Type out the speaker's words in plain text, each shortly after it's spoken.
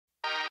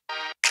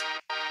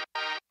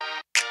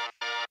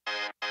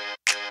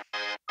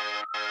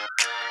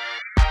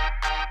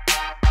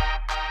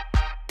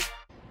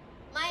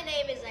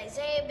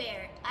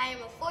Bear. I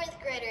am a fourth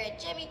grader at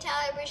Jimmy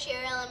Tyler Brashear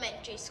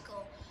Elementary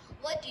School.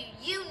 What do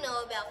you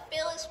know about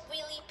Phillis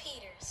Wheatley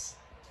Peters?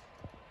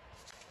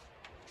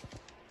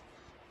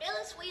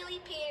 Phillis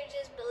Wheatley Peters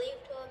is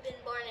believed to have been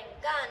born in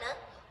Ghana,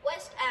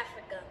 West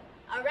Africa.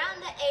 Around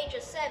the age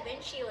of 7,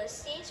 she was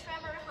seized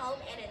from her home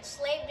and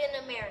enslaved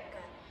in America.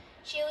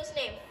 She was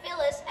named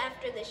Phillis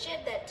after the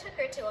ship that took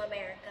her to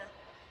America.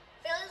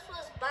 Phillis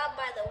was bought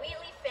by the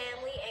Wheatley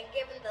family and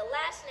given the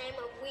last name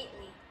of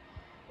Wheatley.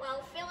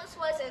 While Phillis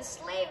was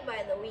enslaved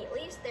by the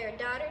Wheatleys, their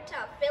daughter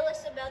taught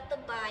Phillis about the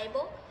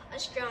Bible,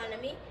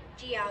 astronomy,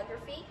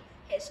 geography,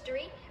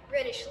 history,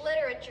 British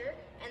literature,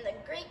 and the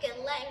Greek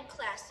and Latin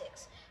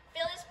classics.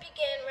 Phillis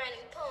began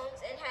writing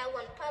poems and had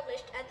one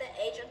published at the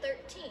age of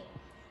 13.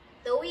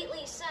 The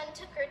Wheatley son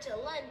took her to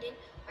London,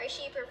 where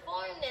she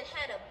performed and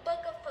had a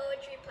book of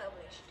poetry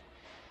published.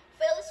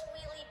 Phillis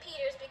Wheatley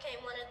Peters became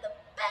one of the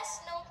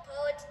best-known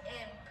poets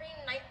in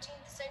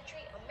pre-19th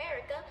century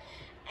America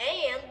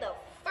and the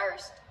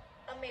first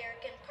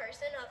American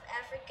person of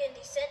African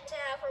descent to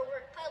have her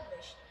work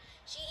published.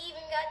 She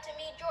even got to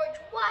meet George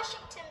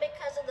Washington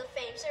because of the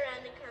fame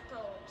surrounding her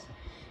poems.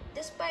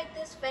 Despite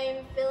this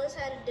fame, Phillis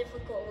had a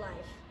difficult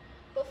life.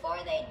 Before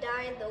they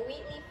died, the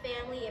Wheatley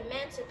family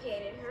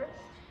emancipated her,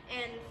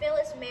 and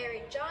Phillis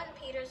married John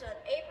Peters on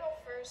April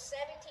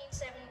 1st,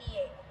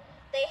 1778.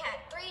 They had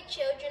 3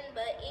 children,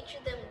 but each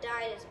of them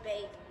died as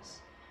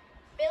babies.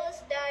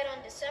 Phillis died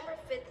on December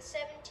 5th,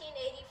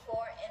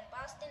 1784 in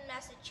Boston,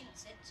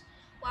 Massachusetts,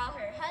 while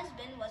her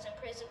husband was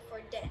imprisoned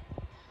for debt.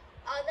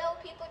 Although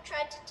people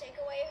tried to take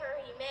away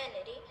her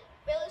humanity,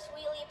 Phillis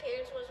Wheatley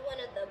Peters was one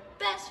of the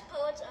best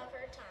poets of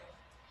her time.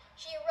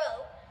 She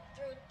wrote,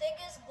 "Through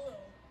thickest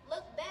gloom,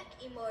 look back,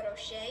 immortal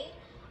shade,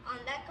 on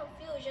that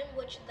confusion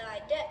which thy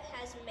death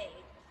has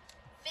made."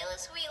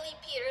 Phillis Wheatley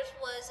Peters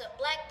was a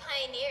black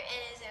pioneer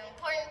and is an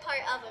important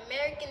part of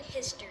American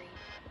history.